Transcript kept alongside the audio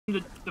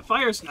The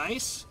fire's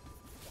nice.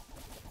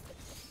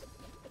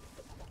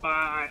 But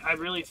I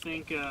really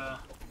think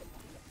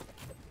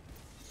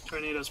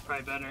tornado's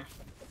probably better.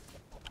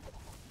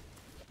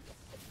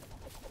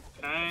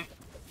 Okay.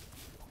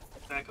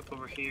 Back up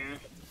over here.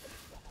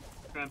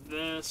 Grab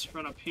this,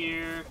 run up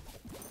here.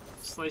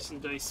 Slice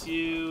and dice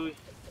you.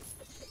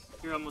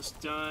 You're almost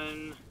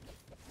done.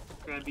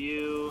 Grab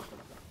you.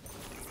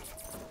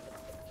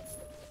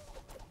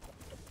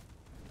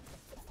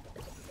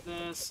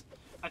 This.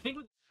 I think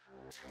with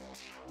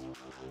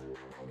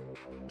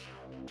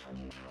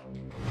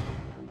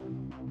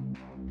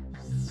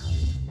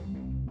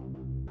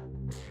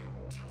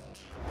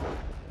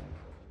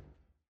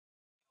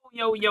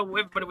Yo,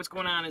 everybody, what's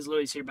going on? It's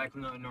Lodious here, back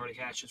from the Nordic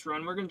Ashes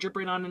run. We're going to jump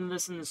right on into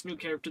this new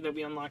character that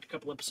we unlocked a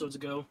couple episodes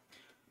ago.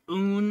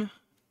 And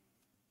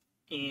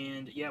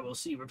yeah, we'll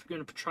see. We're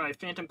going to try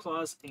Phantom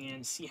Claws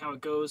and see how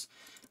it goes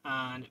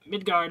on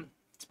Midgard.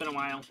 It's been a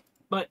while,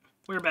 but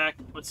we're back.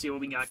 Let's see what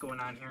we got going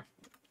on here.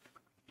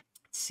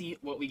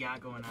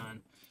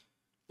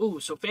 Ooh,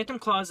 so Phantom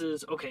Claws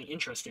is, okay,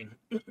 interesting.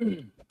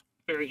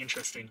 Very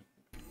interesting.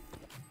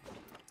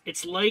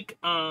 It's like,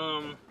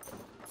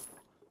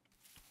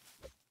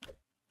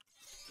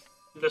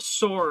 the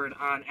sword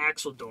on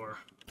Axeldor.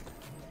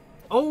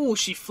 Oh,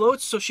 she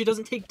floats so she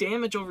doesn't take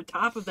damage over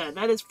top of that.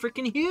 That is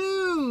freaking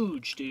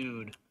huge,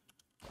 dude.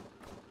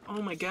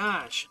 Oh my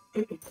gosh.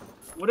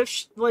 What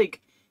if,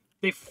 like,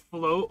 they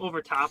float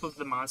over top of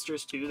the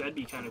monsters too? That'd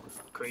be kind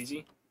of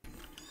crazy.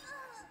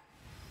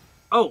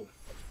 Oh.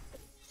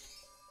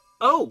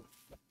 Oh!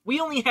 We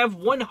only have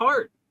one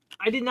heart.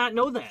 I did not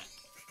know that.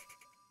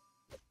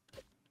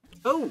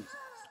 Oh.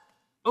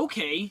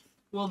 Okay.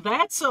 Well,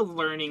 that's a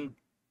learning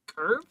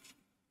curve.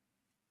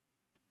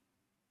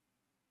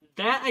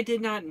 That I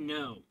did not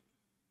know.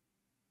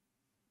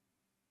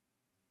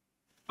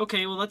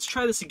 Okay, well, let's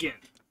try this again.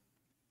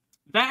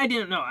 That I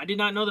didn't know. I did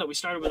not know that we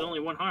started with only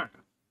one heart.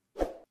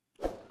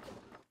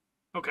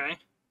 Okay.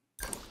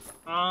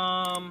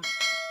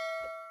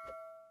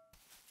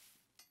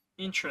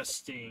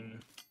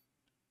 Interesting.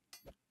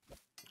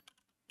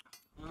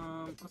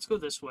 Let's go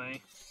this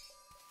way.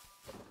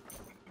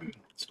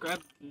 Let's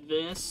grab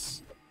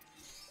this.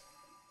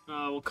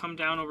 We'll come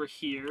down over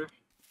here.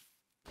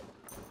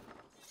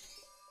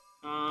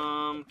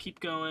 Keep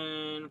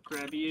going,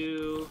 grab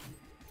you.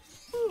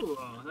 Ooh,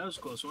 oh, that was a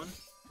close one.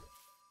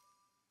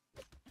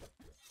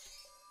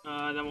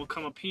 Then we'll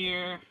come up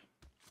here.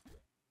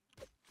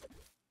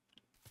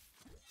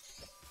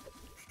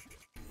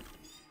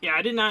 Yeah,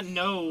 I did not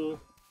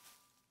know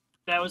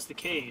that was the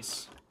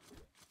case.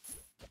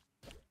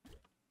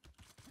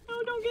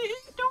 No, don't get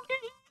hit, don't get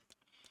hit.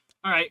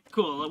 Alright,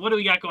 cool. What do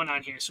we got going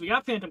on here? So we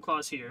got Phantom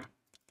Claws here.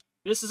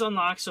 This is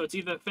unlocked, so it's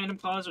either Phantom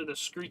Claws or the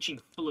Screeching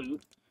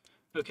Flute.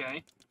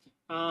 Okay.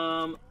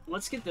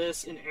 Let's get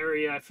this in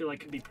area I feel like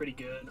could be pretty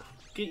good.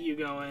 Get you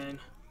going.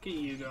 Get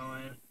you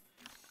going.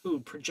 Ooh,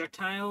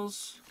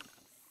 projectiles.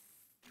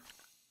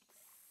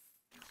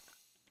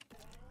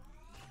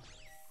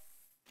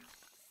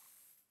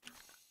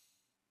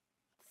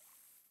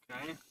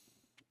 Okay.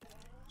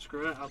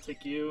 Screw it, I'll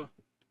take you.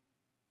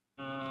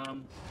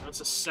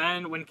 Let's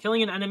ascend. When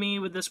killing an enemy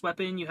with this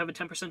weapon, you have a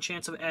 10%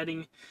 chance of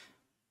adding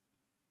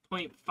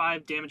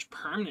 0.5 damage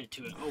permanent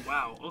to it. Oh,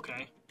 wow,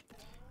 okay.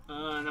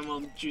 And then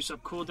we'll juice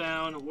up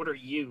cooldown. What are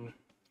you?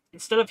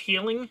 Instead of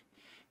healing,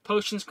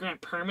 potions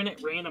grant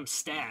permanent random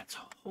stats.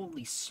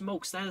 Holy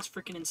smokes, that is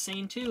freaking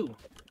insane too.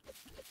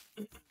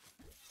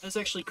 That's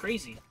actually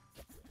crazy.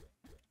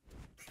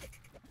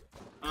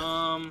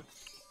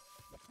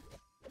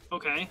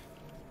 Okay.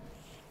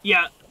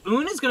 Yeah,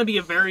 Un is going to be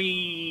a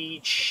very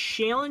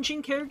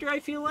challenging character, I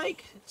feel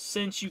like,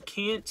 since you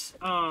can't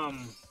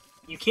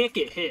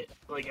get hit,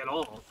 like, at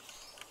all.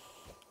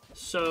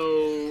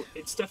 So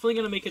it's definitely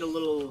going to make it a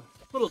little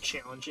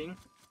challenging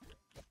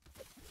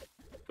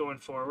going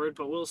forward,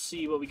 but we'll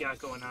see what we got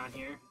going on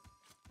here.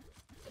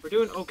 We're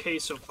doing okay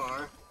so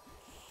far.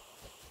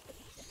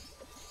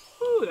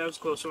 Ooh, that was a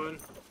close one.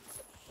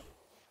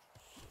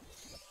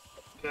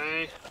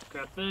 Okay,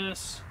 grab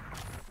this.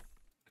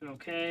 Doing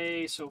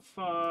okay so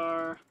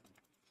far.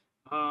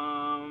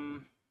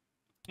 I'm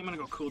gonna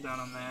go cool down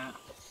on that.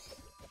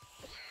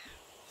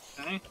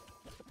 Okay.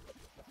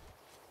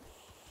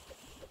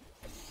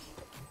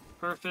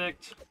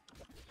 Perfect.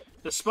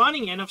 The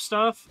spawning in of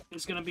stuff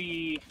is gonna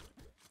be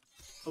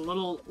a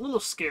little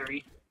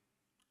scary,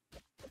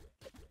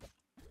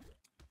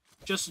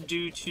 just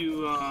due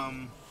to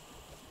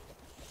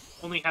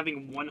only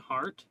having one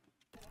heart.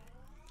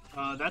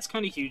 That's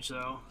kind of huge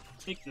though.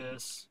 Take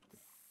this.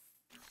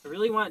 I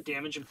really want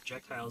damage and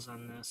projectiles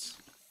on this.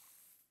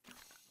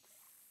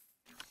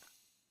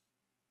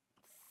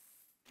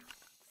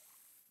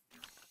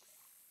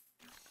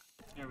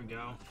 There we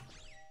go.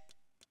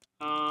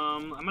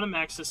 I'm gonna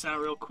max this out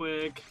real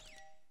quick.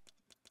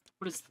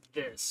 What is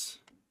this?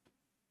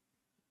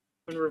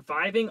 When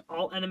reviving,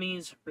 all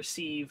enemies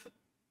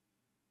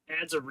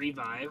adds a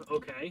revive.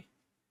 Okay.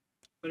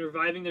 When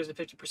reviving, there's a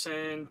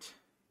 50%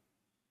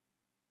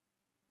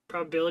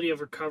 Probability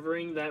of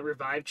recovering that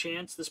revive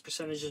chance. This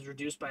percentage is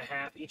reduced by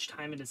half each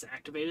time it is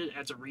activated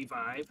as a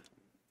revive.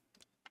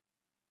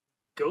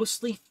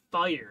 Ghostly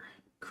Fire.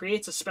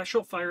 Creates a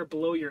special fire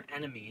below your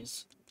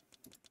enemies.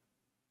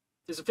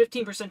 There's a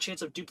 15%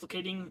 chance of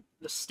duplicating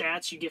the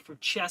stats you get from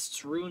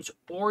chests, runes,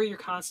 or your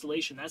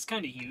constellation. That's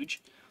kind of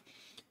huge.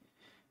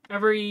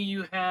 Every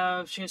you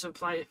have chance to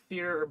apply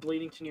fear or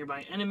bleeding to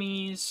nearby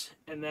enemies.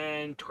 And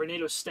then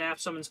Tornado Staff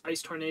summons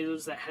ice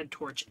tornadoes that head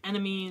towards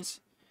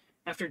enemies.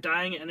 After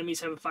dying,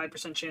 enemies have a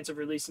 5% chance of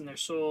releasing their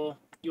soul.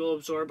 You will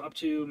absorb up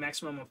to a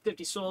maximum of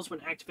 50 souls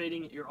when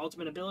activating your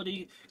ultimate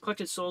ability.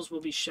 Collected souls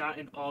will be shot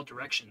in all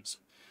directions.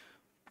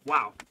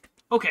 Wow.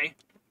 Okay.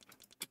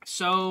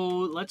 So,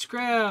 let's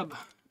grab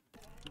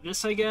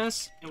this, I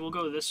guess, and we'll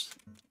go this.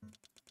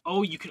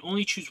 Oh, you can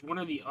only choose one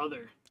or the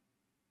other.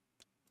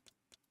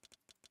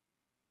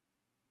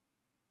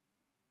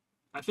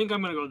 I think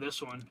I'm going to go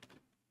this one.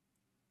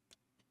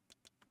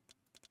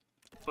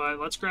 But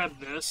let's grab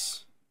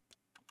this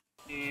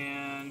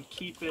and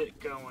keep it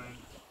going.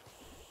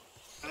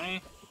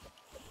 Okay.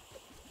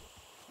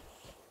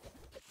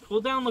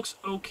 Cooldown looks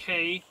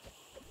okay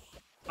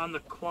on the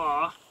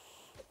claw.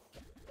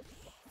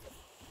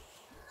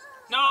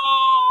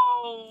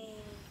 No!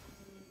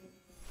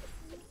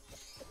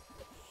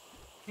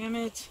 Damn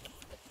it.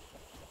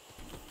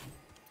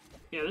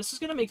 Yeah, this is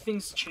gonna make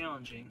things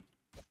challenging.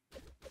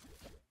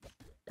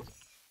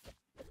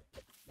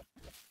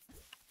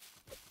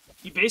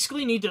 You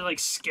basically need to, like,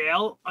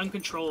 scale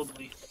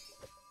uncontrollably.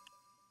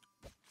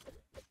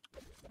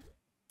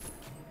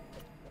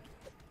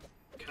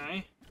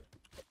 Okay.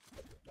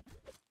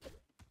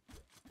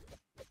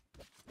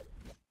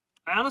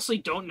 I honestly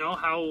don't know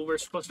how we're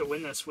supposed to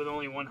win this with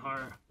only one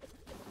heart.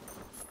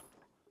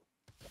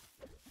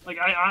 Like,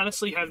 I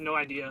honestly have no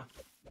idea.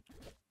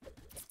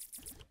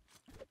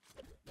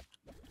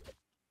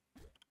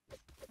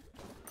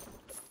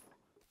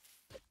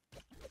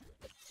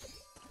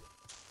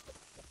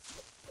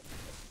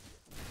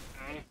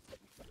 Okay.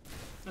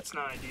 That's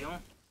not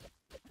ideal.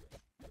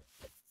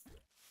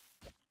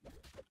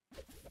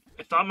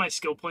 I thought my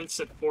skill points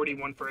said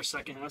 41 for a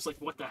second. I was like,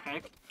 what the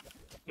heck?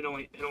 It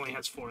only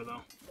has 4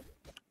 though.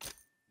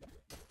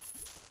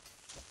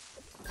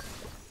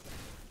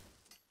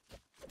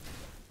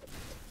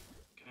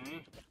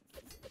 Okay.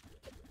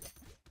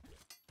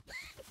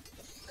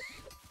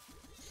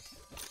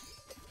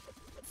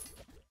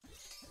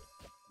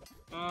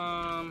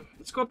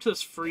 Let's go up to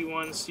this free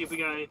one, see if we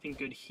got anything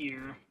good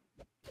here.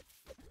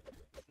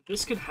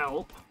 This could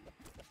help.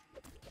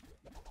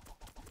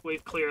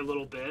 Wave clear a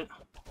little bit.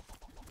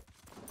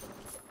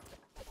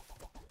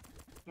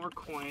 More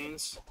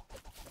coins.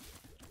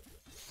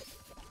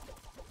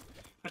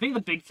 I think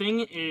the big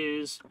thing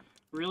is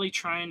really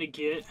trying to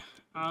get,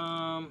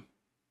 I'm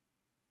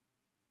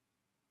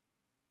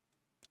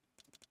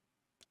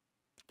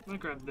gonna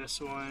grab this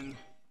one.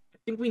 I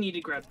think we need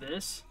to grab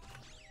this.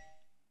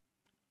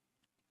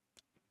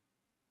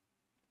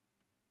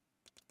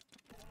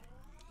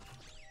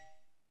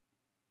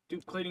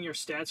 Duplicating your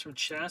stats from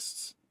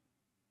chests.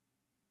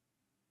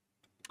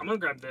 I'm gonna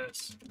grab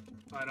this.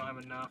 Oh, I don't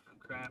have enough.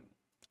 Crap.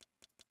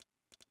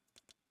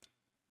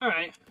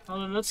 Alright,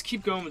 well then let's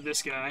keep going with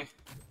this guy.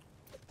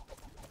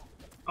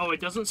 Oh, it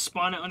doesn't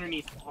spawn it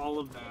underneath all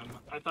of them.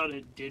 I thought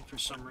it did for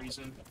some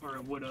reason, or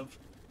it would have.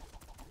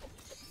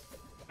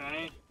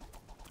 Okay.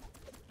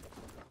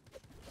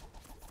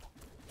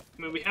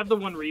 I mean, we have the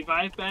one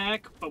revive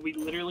back, but we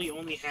literally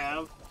only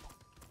have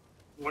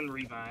one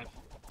revive.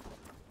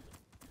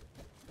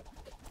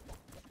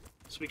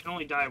 So we can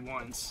only die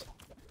once.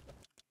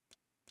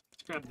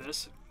 Let's grab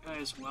this guy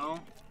as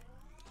well.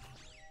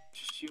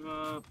 Just you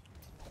up.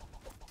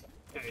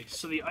 Okay,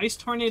 so the ice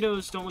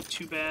tornadoes don't look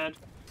too bad.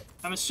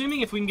 I'm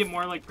assuming if we can get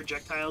more, like,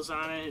 projectiles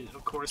on it,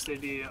 of course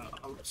they'd be,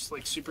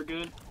 like, super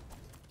good.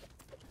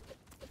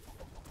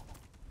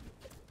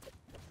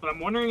 But I'm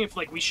wondering if,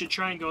 like, we should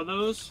try and go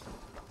those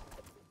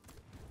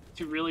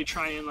to really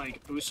try and,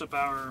 like, boost up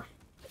our,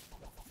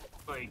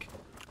 like,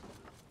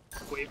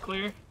 wave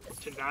clear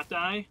to not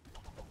die.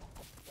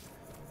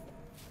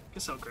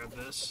 Guess I'll grab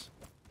this.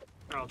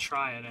 Or I'll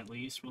try it, at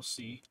least. We'll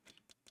see.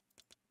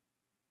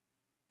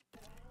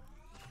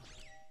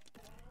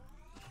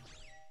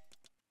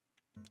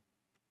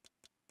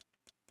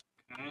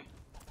 Okay.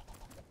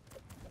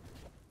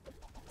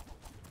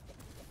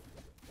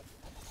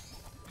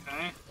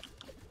 Okay.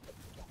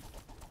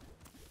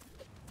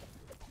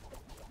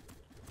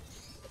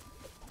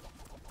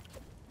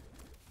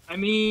 I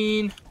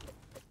mean,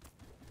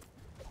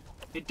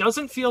 it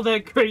doesn't feel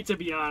that great, to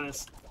be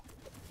honest.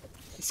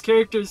 This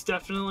character is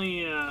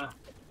definitely,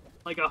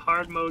 like a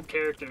hard mode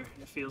character,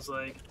 it feels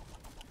like.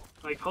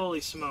 Like,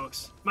 holy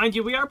smokes. Mind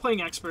you, we are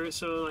playing expert,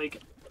 so,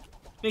 like,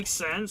 makes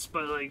sense,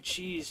 but, like,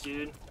 jeez,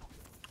 dude.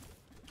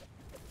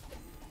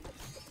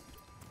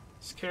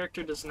 This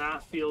character does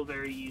not feel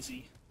very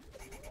easy.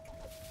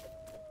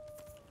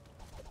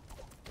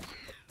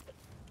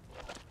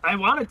 I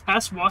want to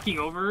test walking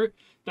over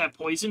that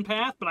poison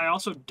path, but I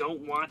also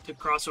don't want to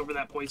cross over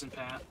that poison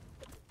path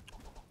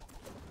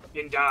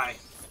and die.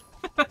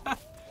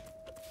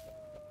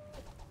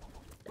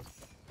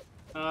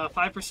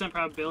 5%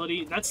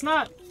 probability. That's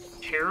not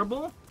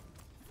terrible,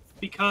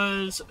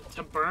 because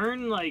to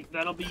burn, like,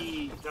 that'll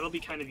be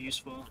kind of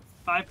useful.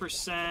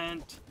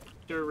 5%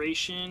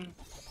 duration.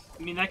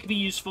 I mean, that could be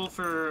useful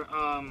for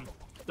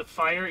the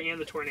fire and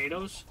the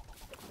tornadoes.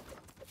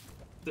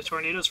 The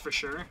tornadoes for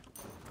sure.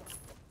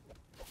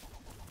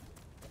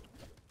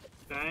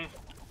 Okay.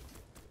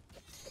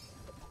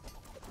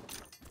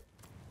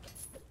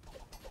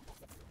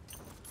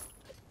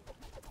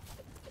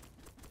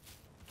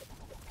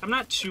 I'm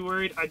not too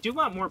worried. I do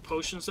want more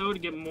potions though to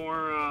get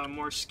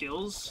more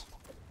skills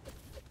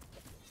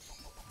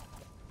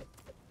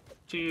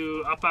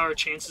to up our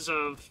chances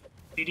of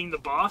beating the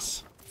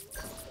boss.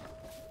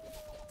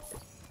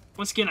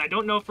 Once again, I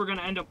don't know if we're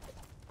gonna end up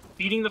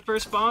beating the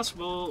first boss.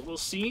 We'll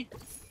see.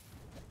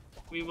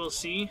 We will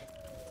see.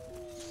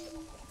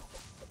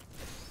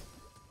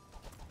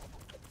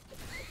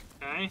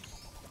 Okay.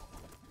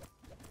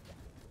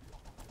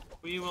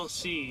 We will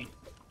see.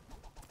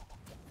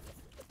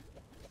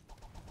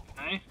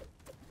 Okay.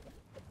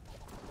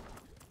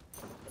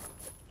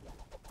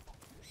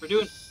 We're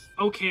doing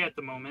okay at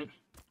the moment,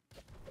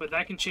 but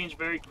that can change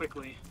very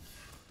quickly.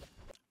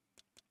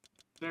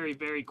 Very,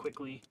 very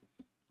quickly.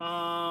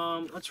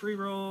 Let's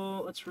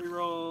reroll. Let's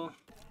reroll.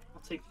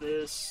 I'll take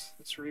this.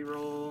 Let's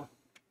reroll.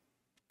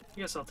 I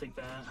guess I'll take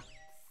that.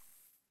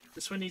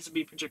 This one needs to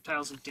be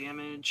projectiles of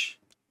damage.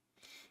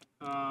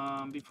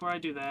 Before I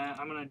do that,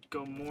 I'm gonna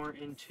go more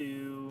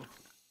into...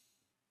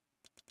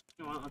 You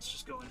know what, let's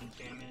just go into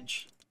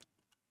damage.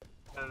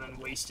 Rather than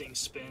wasting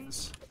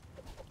spins.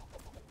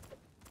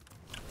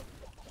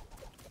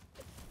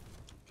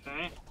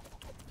 Okay.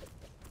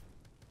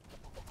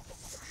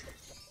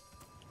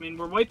 I mean,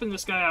 we're wiping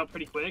this guy out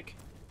pretty quick.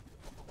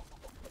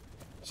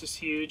 It's just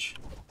huge.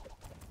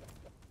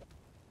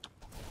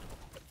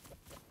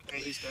 Okay,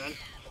 he's dead.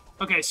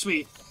 Okay,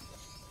 sweet.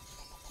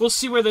 We'll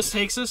see where this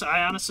takes us.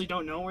 I honestly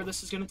don't know where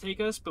this is going to take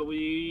us, but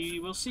we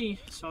will see.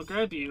 So I'll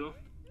grab you.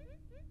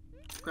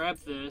 Grab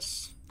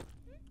this.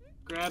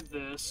 Grab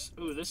this.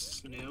 Ooh, this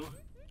is new.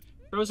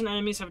 Frozen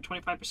enemies have a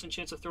 25%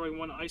 chance of throwing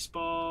one ice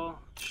ball.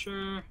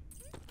 Sure.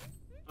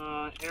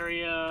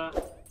 Area.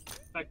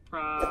 Effect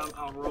prob.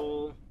 I'll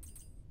roll.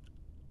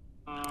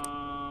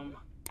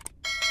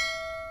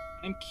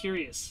 I'm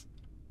curious.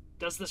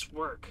 Does this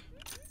work?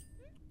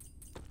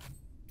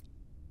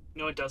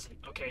 No, it doesn't.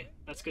 Okay,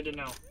 that's good to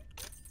know.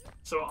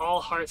 So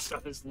all heart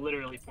stuff is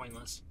literally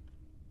pointless.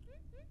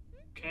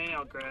 Okay,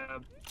 I'll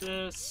grab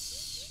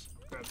this.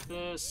 I'll grab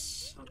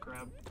this. I'll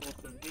grab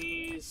both of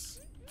these.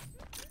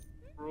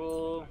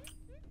 Roll.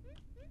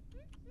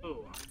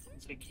 Oh, I'll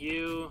take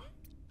you.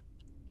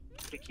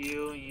 Take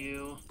you,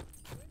 you,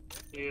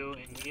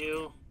 and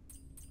you.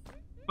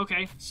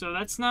 Okay, so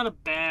that's not a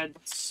bad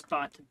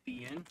spot to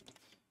be in.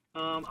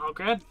 I'll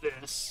grab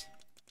this.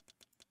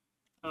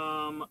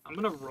 I'm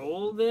gonna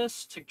roll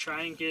this to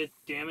try and get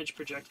damage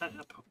projectile.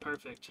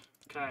 Perfect.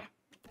 Okay.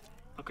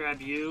 I'll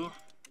grab you.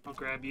 I'll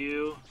grab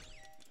you.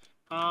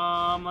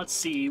 Let's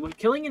see. When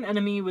killing an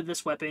enemy with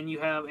this weapon, you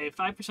have a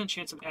 5%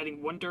 chance of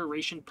adding one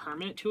duration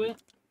permanent to it.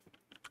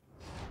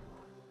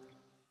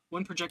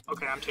 One project.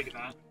 Okay, I'm taking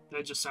that.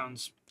 That just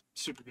sounds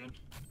super good.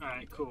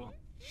 Alright, cool.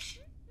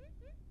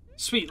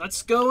 Sweet,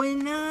 let's go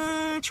and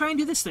try and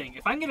do this thing.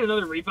 If I can get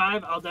another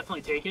revive, I'll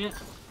definitely take it.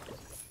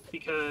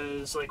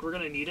 Because, like, we're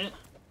gonna need it.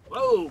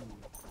 Whoa!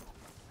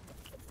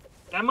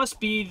 That must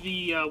be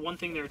the one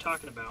thing they were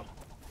talking about.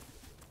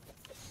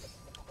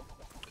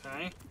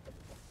 Okay.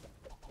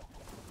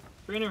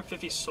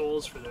 350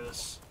 souls for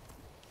this.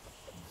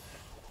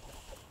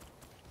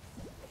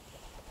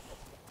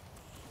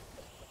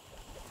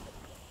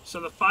 So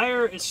the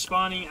fire is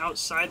spawning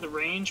outside the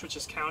range, which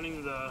is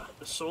counting the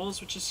souls,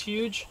 which is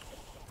huge.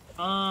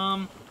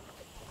 I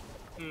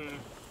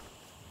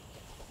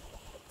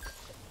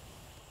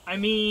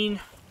mean...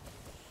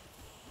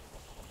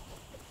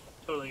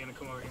 Totally gonna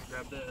come over here and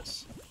grab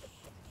this.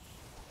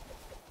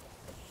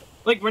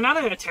 Like, we're not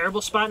in a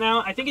terrible spot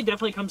now. I think it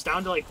definitely comes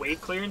down to, like, wave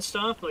clear and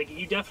stuff. Like,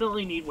 you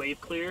definitely need wave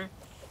clear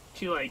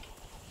to, like,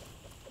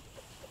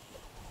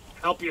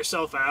 help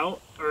yourself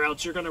out, or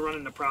else you're gonna run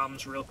into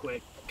problems real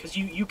quick. Because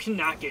you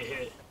cannot get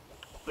hit.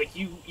 Like,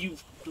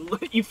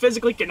 you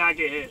physically cannot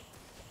get hit.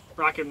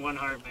 Rocking one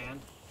heart,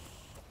 man.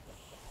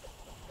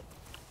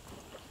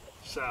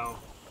 So,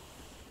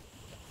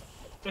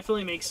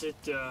 definitely makes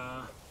it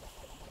a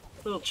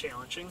little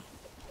challenging.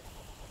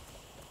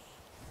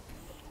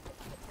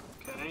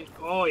 Okay.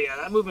 Oh yeah,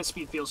 that movement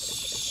speed feels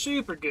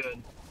super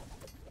good.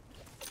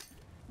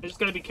 I just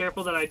gotta be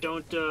careful that I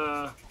don't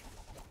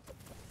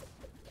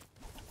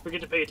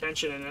forget to pay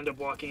attention and end up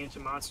walking into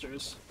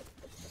monsters.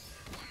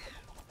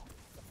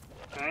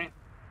 Okay.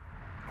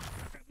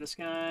 Grab this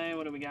guy.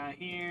 What do we got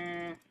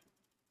here?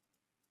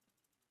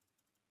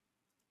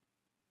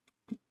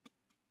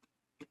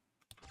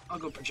 I'll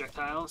go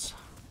projectiles.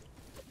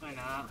 Why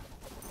not?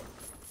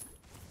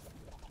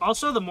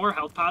 Also, the more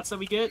health pots that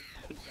we get,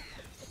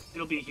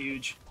 it'll be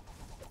huge.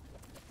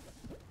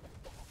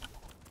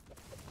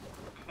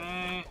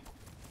 Okay.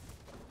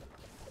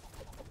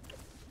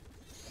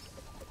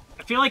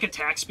 I feel like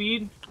attack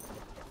speed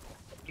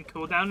And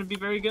cooldown would be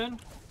very good.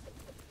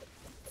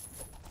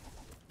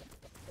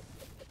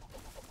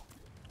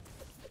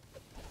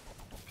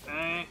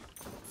 Okay.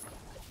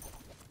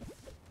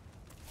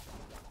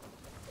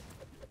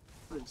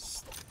 What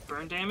is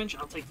burn damage?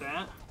 I'll take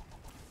that.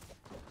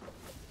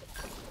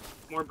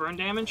 More burn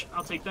damage?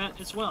 I'll take that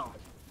as well.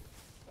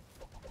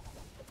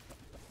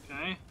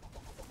 Okay.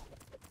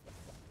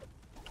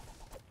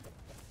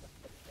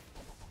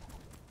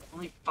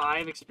 Only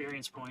 5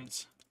 experience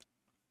points.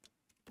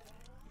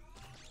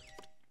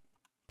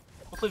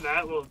 Hopefully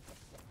that will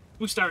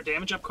boost our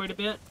damage up quite a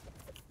bit.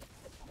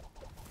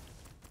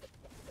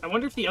 I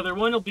wonder if the other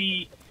one will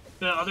be,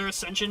 the other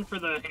ascension for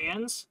the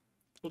hands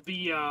will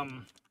be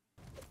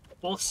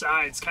both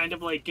sides, kind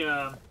of like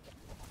the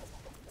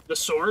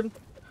sword,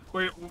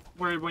 where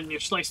when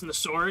you're slicing the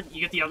sword,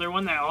 you get the other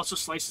one that also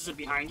slices it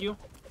behind you.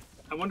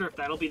 I wonder if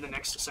that'll be the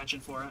next ascension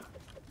for it.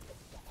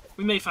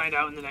 We may find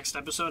out in the next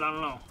episode. I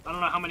don't know. I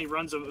don't know how many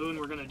runs of Un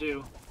we're gonna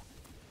do.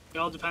 It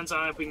all depends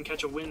on if we can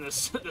catch a win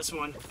this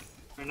one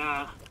or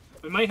not.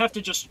 We might have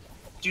to just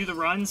do the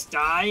runs,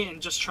 die, and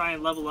just try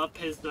and level up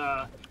his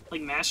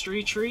like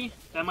mastery tree.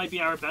 That might be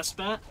our best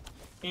bet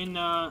in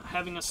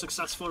having a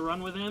successful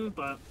run with him,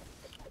 but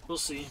we'll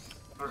see.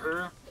 Or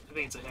her. I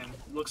think it's a him.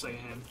 It looks like a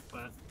him,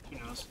 but who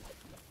knows.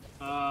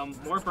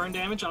 More burn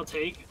damage I'll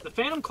take. The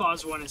Phantom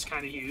Claws one is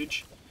kind of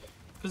huge,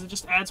 because it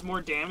just adds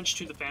more damage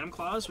to the Phantom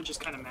Claws, which is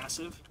kind of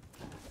massive.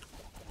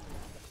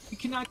 We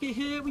cannot get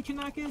hit! We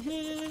cannot get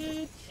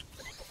hit!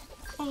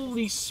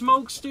 Holy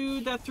smokes,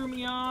 dude! That threw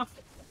me off!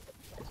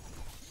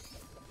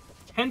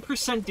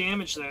 10%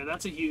 damage there.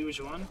 That's a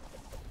huge one.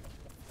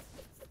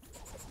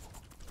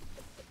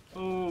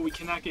 Oh, we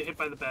cannot get hit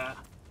by the bat.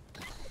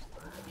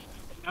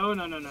 No,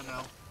 no, no, no,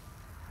 no.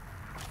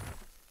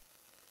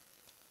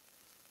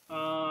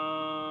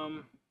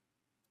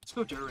 Let's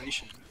go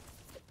duration.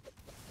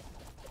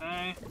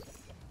 Okay.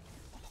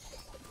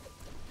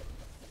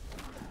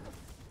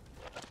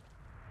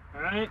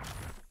 Alright.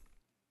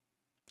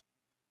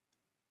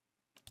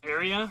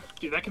 Area?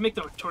 Dude, that can make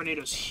the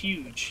tornadoes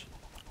huge.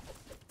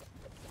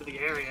 For the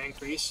area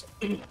increase.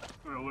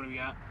 Or what do we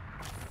got?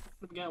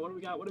 What do we got? What do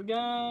we got? What do we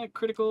got?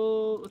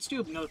 Critical. Let's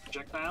do another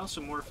projectile,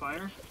 some more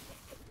fire.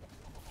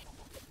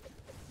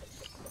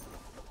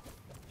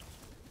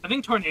 I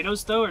think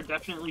tornadoes, though, are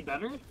definitely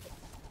better.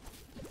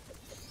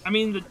 I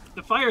mean,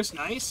 the fire's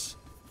nice.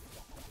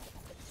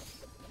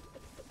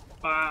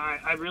 But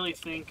I really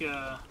think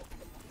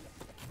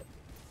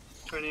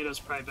tornado's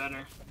probably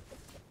better.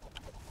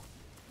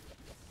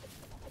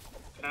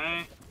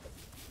 Okay.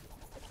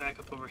 Back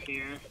up over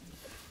here.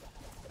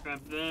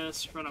 Grab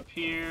this, run up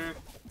here.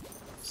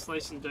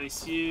 Slice and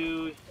dice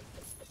you.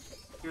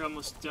 You're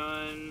almost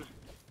done.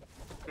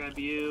 Grab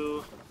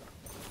you.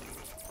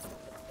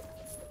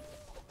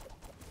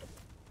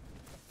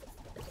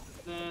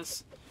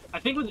 This. I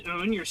think with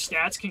Un, your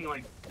stats can,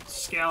 like,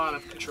 scale out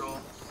of control.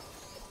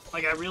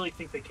 Like, I really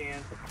think they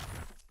can.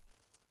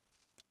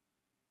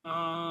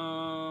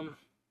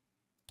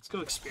 Let's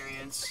go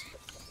experience.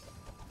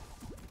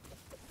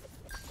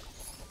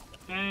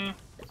 Okay.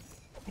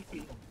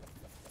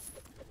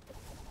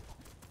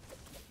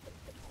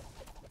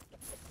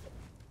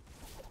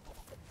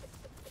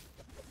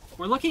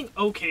 We're looking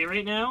okay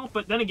right now,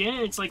 but then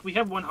again, it's like we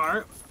have 1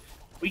 heart.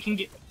 We can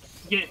get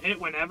hit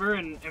whenever,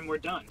 and we're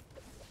done.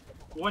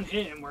 1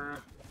 hit, and we're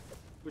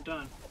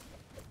done.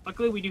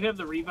 Luckily, we do have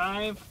the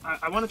revive.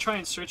 I want to try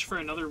and search for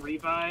another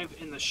revive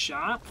in the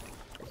shop,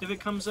 if it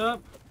comes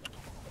up.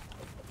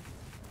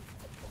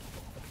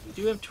 We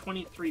do have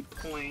 23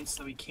 points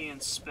that we can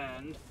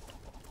spend.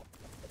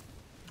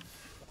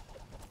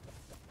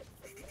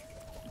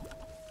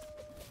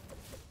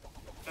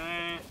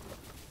 Okay.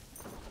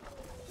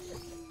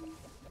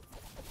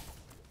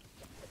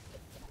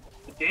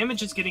 The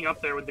damage is getting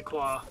up there with the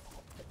claw.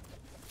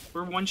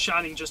 We're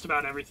one-shotting just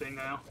about everything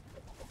now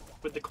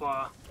with the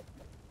claw.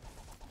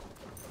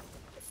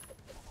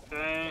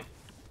 Okay.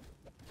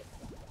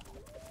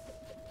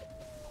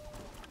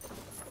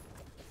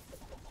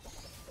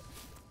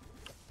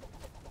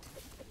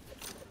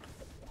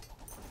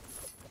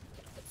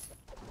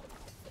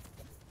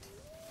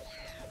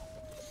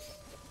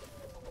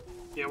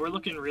 Yeah, we're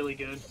looking really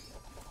good.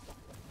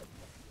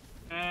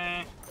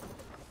 Okay.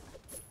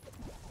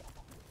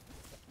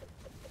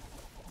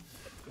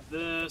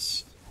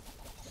 This.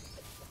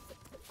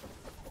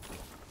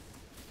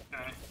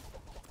 Okay.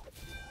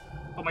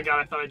 Oh my god,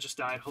 I thought I just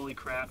died. Holy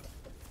crap.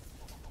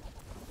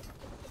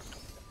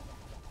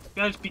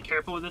 Guys, be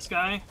careful with this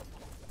guy.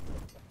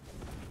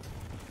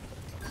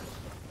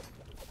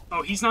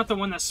 Oh, he's not the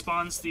one that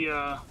spawns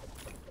the,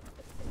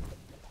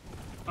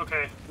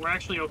 Okay, we're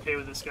actually okay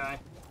with this guy.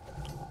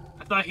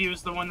 I thought he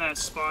was the one that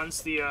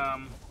spawns the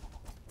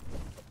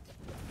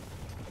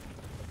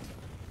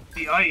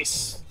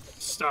ice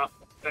stuff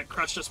that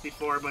crushed us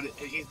before, but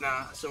he's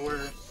not, so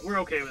we're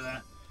okay with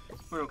that.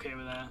 We're okay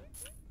with that.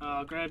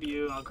 I'll grab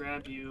you, I'll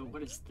grab you.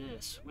 What is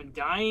this? When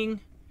dying,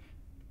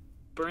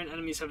 burnt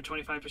enemies have a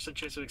 25%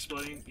 chance of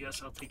exploding.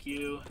 Yes, I'll take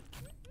you.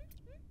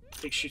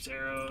 Take shoots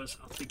arrows.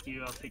 I'll take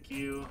you, I'll take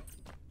you.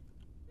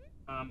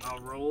 I'll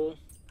roll.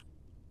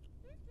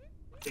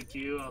 I'll take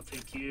you. I'll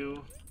take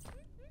you.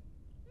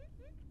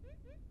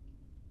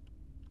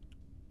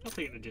 I'll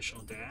take an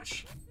additional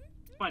dash.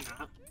 Why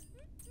not?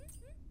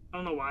 I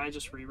don't know why I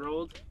just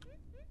re-rolled.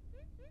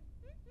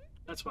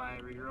 That's why I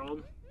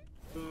re-rolled.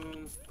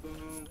 Boom,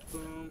 boom,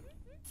 boom.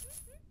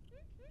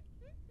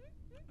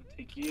 I'll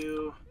take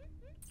you.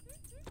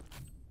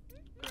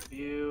 Grab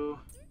you.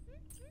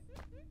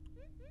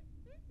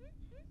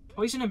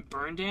 Poison and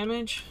burn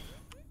damage?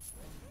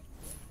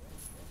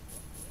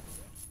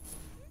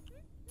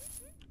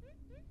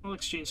 We'll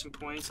exchange some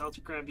points. I'll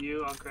grab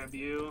you. I'll grab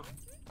you.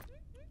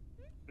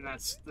 And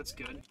that's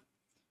good.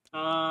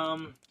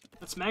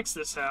 Let's max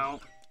this out.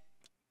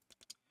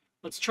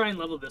 Let's try and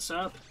level this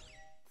up.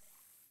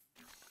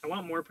 I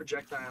want more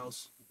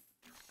projectiles.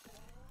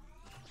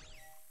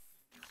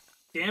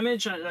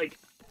 Damage,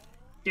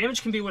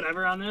 damage can be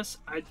whatever on this.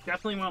 I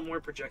definitely want more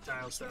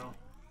projectiles, though.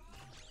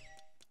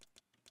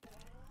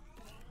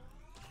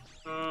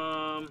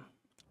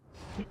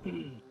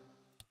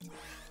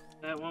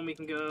 That one we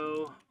can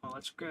go. Oh,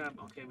 let's grab.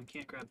 Okay, we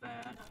can't grab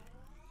that.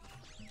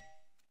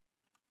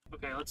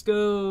 Okay, let's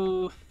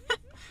go.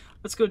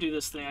 Let's go do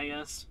this thing, I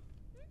guess.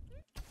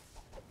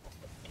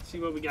 See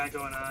what we got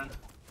going on.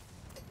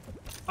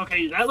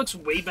 Okay, that looks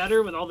way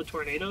better with all the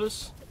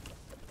tornadoes.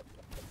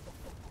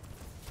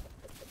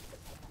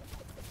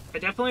 I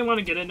definitely want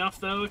to get enough,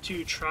 though,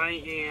 to try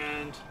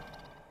and...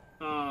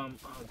 oh,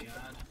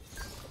 God.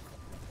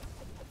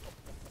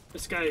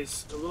 This guy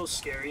is a little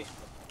scary.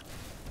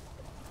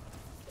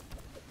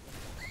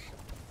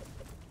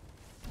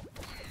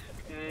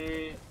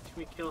 Okay, can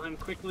we kill him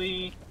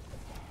quickly?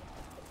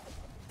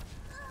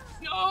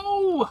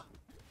 No!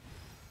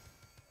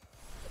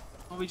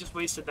 Well, we just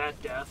wasted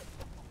that death.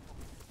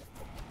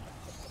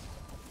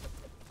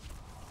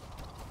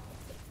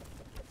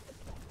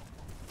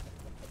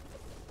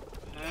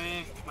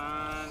 Okay, come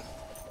on.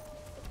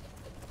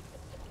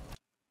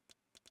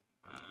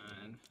 Come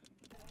on.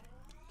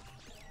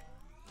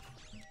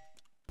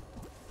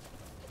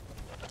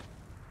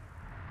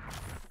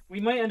 We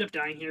might end up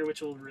dying here,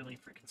 which will really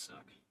freaking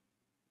suck.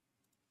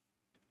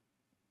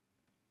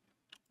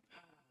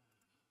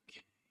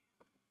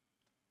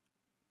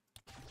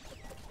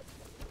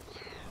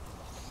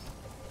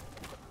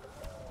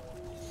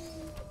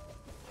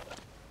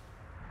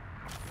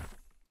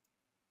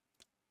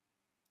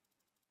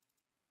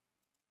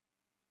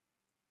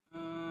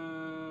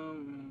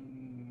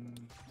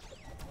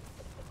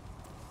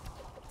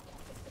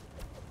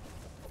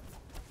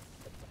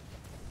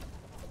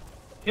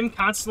 Him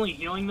constantly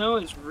healing, though,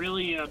 is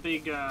really a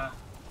big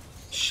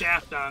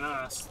shaft on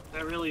us.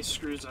 That really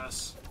screws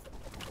us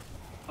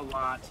a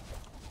lot.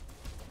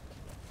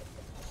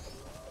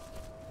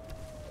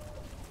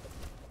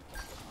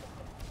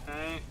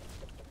 Okay.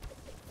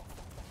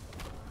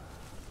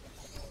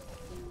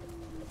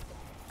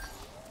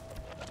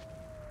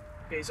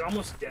 Okay, he's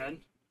almost dead.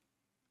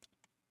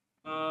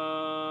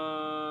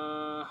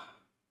 I'm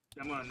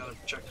going another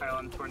projectile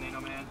on the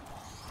Tornado Man.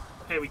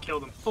 Okay, we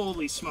killed him.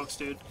 Holy smokes,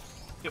 dude.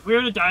 If we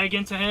were to die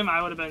again to him,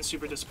 I would have been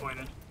super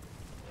disappointed.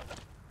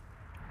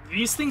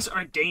 These things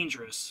are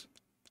dangerous.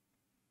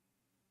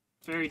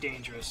 Very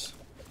dangerous.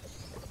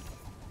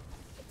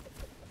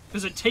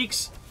 Because it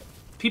takes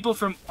people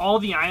from all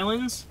the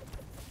islands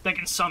that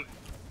can summon.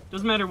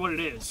 Doesn't matter what it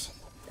is.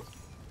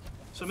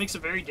 So it makes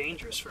it very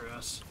dangerous for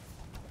us.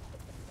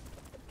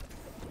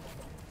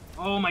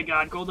 Oh my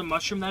god, golden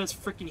mushroom, that is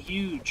freaking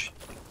huge.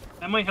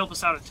 That might help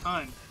us out a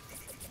ton.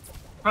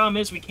 Problem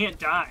is, we can't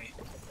die.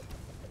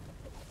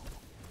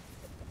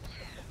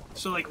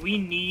 So, like, we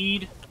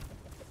need...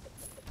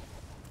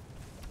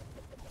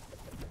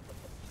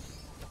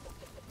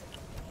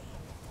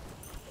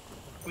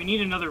 We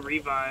need another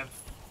revive.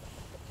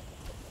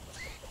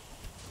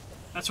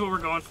 That's what we're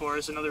going for,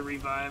 is another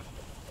revive.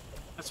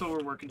 That's what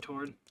we're working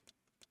toward.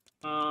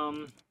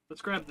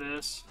 Let's grab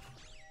this.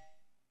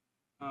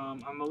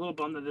 I'm a little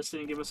bummed that this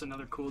didn't give us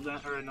another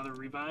cooldown, or another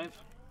revive.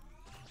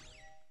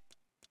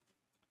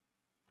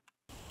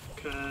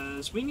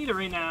 Because we need it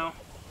right now.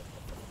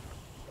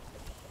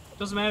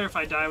 Doesn't matter if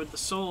I die with the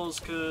souls,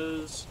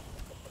 because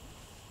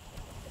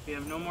we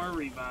have no more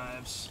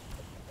revives.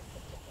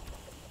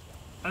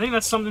 I think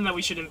that's something that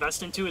we should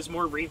invest into, is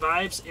more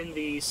revives in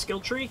the skill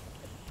tree.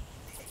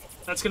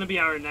 That's going to be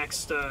our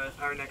next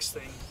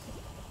thing.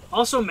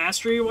 Also,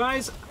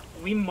 mastery-wise,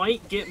 we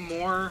might get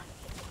more,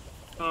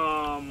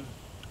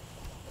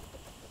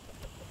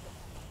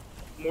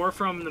 more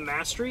from the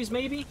masteries,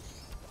 maybe?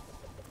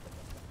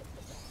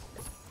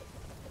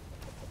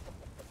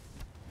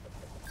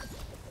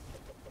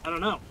 I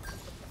don't know.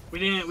 We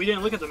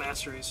didn't look at the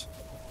masteries.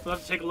 We'll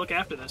have to take a look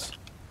after this.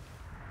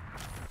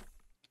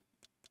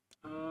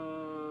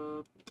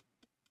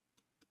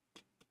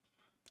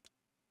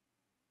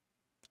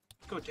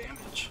 Go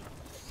damage.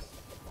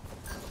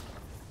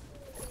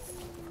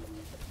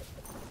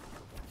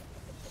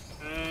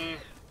 Okay.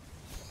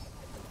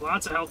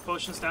 Lots of health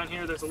potions down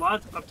here. There's a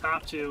lot up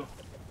top too.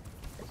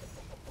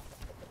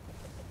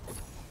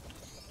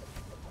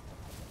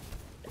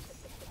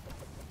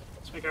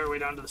 Let's Make our way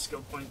down to the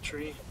skill point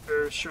tree,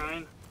 or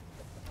shrine.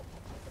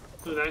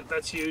 Ooh,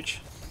 that's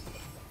huge.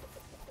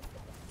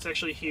 It's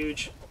actually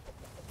huge.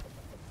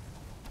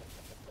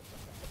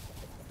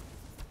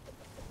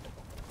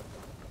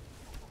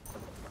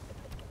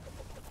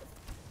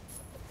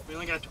 We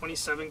only got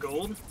 27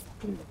 gold.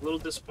 A little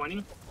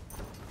disappointing.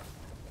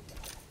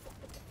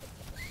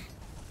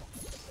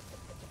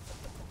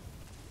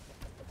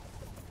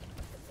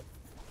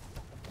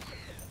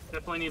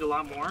 Definitely need a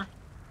lot more.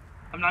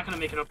 I'm not going to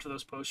make it up to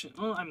those potions.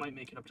 Well, I might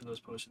make it up to those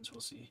potions. We'll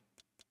see.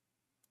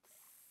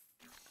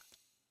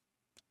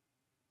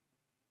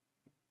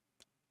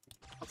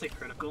 I'll take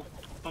critical.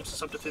 Bumps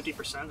us up to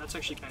 50%. That's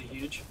actually kind of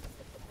huge.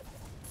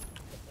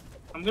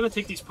 I'm going to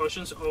take these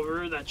potions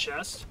over that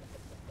chest.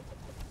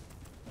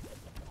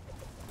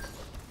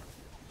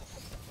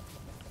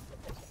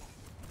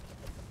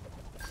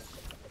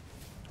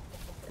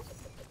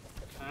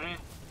 Okay.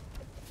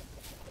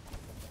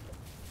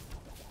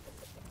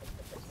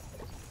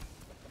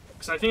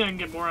 Because I think I can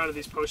get more out of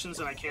these potions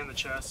than I can the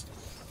chest.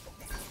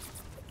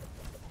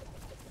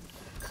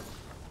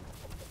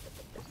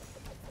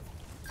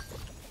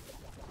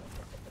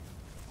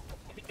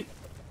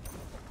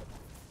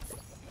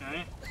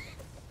 Okay.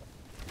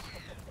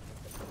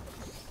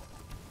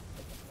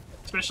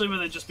 Especially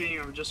with it just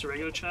being just a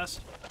regular chest.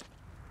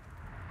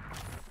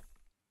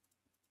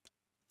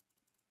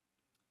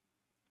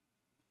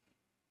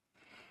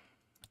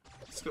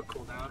 Let's go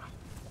cool down.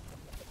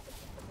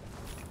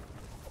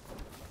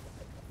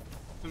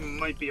 It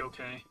might be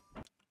okay.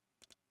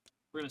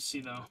 We're gonna see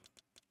though.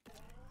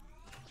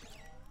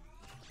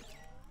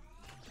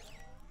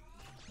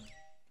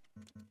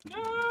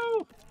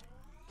 No!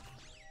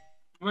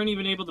 We weren't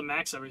even able to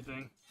max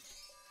everything.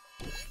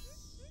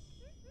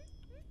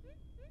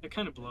 That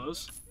kind of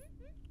blows.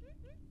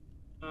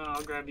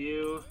 I'll grab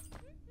you.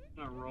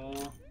 I'm gonna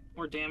roll.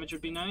 More damage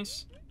would be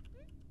nice.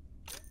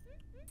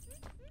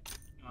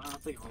 I'll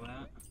take all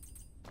that.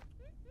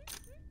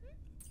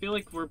 I feel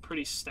like we're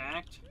pretty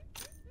stacked.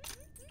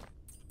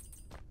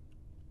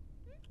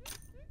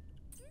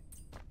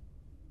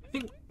 I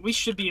think we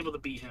should be able to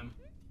beat him.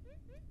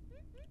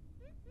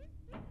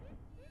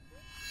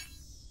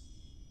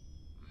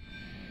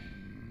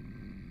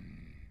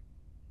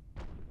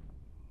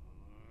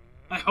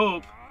 I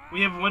hope.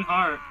 We have one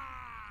heart.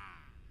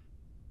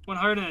 One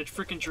heart and a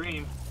freaking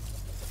dream.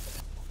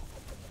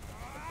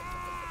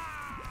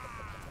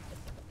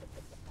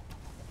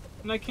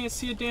 And I can't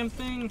see a damn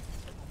thing.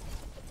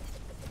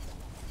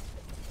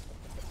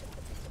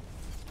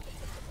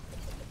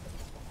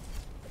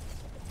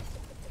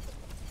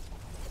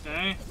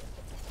 Okay.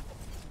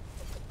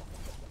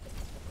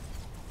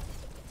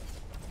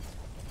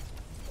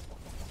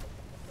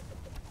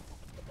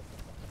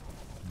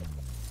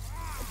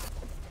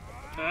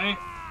 Okay.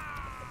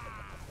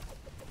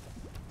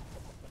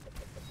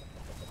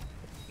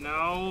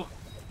 No.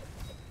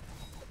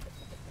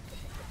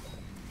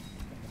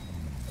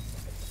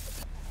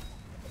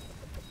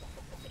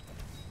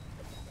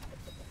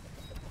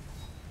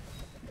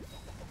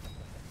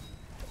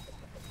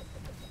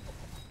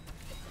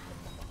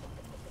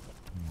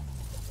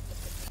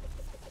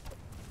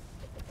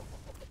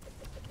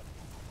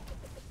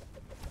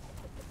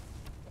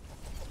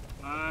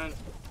 Come on.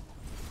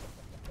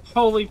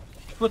 Holy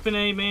flippin'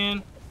 A,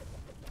 man.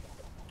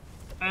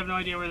 I have no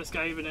idea where this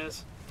guy even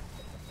is.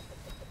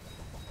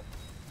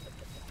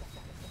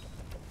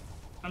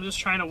 I'm just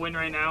trying to win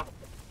right now.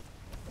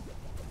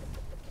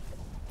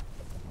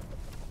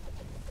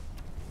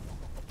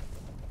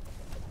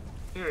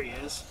 There he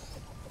is.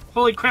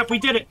 Holy crap, we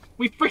did it!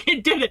 We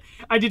freaking did it!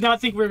 I did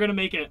not think we were going to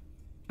make it.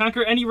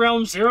 Conquer any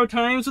realm 0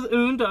 times with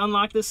Un to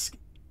unlock this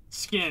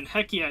skin.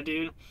 Heck yeah,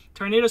 dude.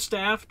 Tornado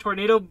Staff,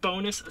 Tornado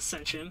Bonus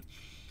Ascension.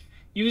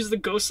 Use the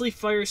Ghostly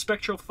Fire,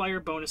 Spectral Fire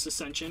Bonus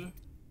Ascension.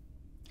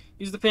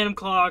 Use the Phantom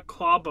Claw,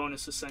 Claw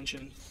Bonus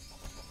Ascension.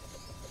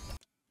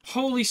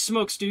 Holy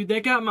smokes, dude.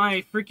 That got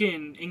my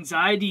freaking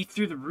anxiety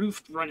through the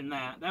roof running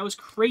that. That was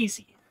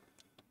crazy.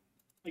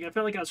 Like, I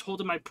felt like I was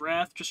holding my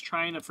breath just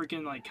trying to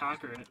freaking, like,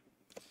 conquer it.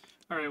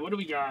 Alright, what do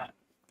we got?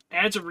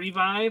 Adds a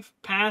revive.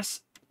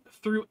 Pass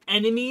through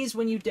enemies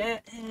when you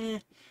dead.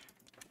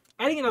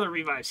 Adding another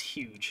revive is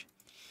huge.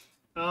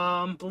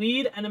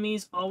 Bleed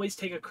enemies always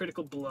take a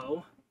critical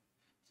blow.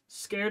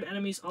 Scared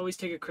enemies always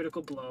take a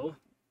critical blow.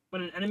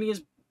 When an enemy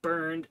is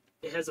burned,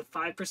 it has a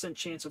 5%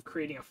 chance of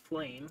creating a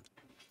flame.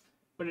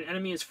 When an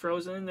enemy is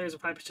frozen, there's a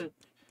 5%...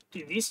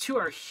 Dude, these two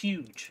are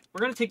huge.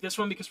 We're going to take this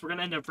one because we're going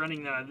to end up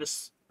running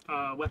this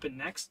weapon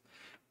next.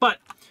 But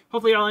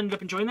hopefully y'all ended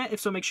up enjoying that. If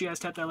so, make sure you guys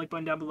tap that like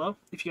button down below.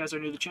 If you guys are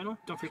new to the channel,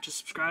 don't forget to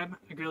subscribe.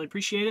 I greatly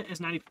appreciate it, as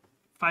 95%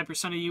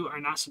 of you are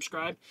not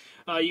subscribed.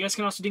 You guys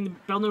can also ding the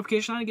bell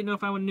notification on to get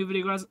notified when a new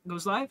video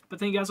goes live. But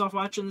thank you guys all for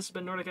watching. This has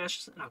been Nordic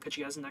Ashes, and I'll catch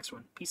you guys in the next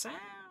one. Peace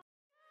out.